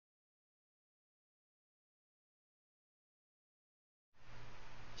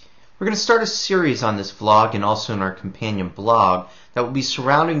We're going to start a series on this vlog and also in our companion blog that will be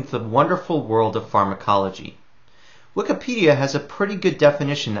surrounding the wonderful world of pharmacology. Wikipedia has a pretty good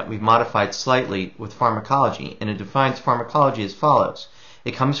definition that we've modified slightly with pharmacology, and it defines pharmacology as follows.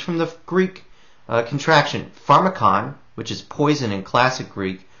 It comes from the Greek contraction pharmakon, which is poison in classic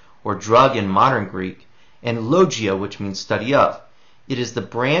Greek, or drug in modern Greek, and logia, which means study of. It is the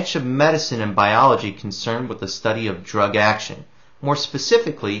branch of medicine and biology concerned with the study of drug action. More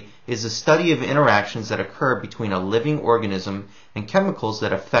specifically, it is the study of interactions that occur between a living organism and chemicals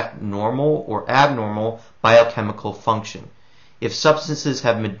that affect normal or abnormal biochemical function. If substances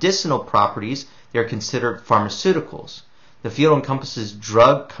have medicinal properties, they are considered pharmaceuticals. The field encompasses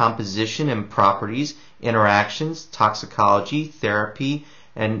drug composition and properties, interactions, toxicology, therapy,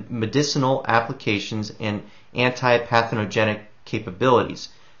 and medicinal applications and anti-pathogenic capabilities.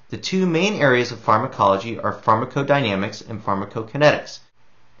 The two main areas of pharmacology are pharmacodynamics and pharmacokinetics.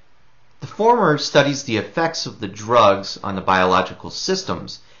 The former studies the effects of the drugs on the biological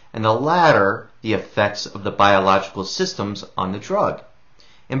systems, and the latter the effects of the biological systems on the drug.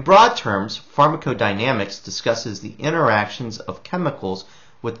 In broad terms, pharmacodynamics discusses the interactions of chemicals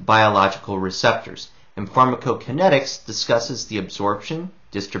with biological receptors, and pharmacokinetics discusses the absorption,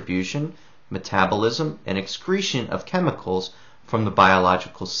 distribution, metabolism, and excretion of chemicals from the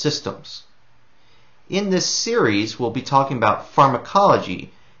biological systems. In this series, we'll be talking about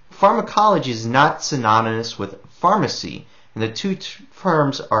pharmacology. Pharmacology is not synonymous with pharmacy, and the two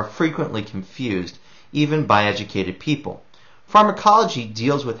terms are frequently confused, even by educated people. Pharmacology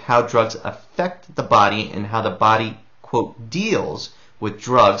deals with how drugs affect the body and how the body, quote, deals with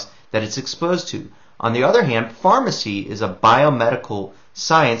drugs that it's exposed to. On the other hand, pharmacy is a biomedical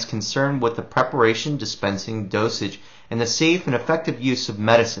science concerned with the preparation, dispensing, dosage, and the safe and effective use of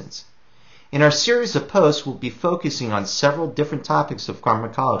medicines. In our series of posts, we'll be focusing on several different topics of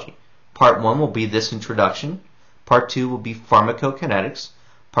pharmacology. Part 1 will be this introduction. Part 2 will be pharmacokinetics.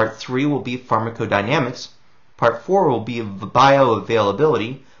 Part 3 will be pharmacodynamics. Part 4 will be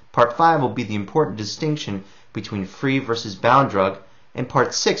bioavailability. Part 5 will be the important distinction between free versus bound drug. And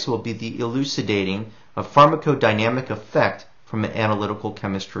Part 6 will be the elucidating of pharmacodynamic effect from an analytical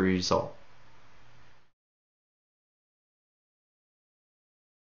chemistry result.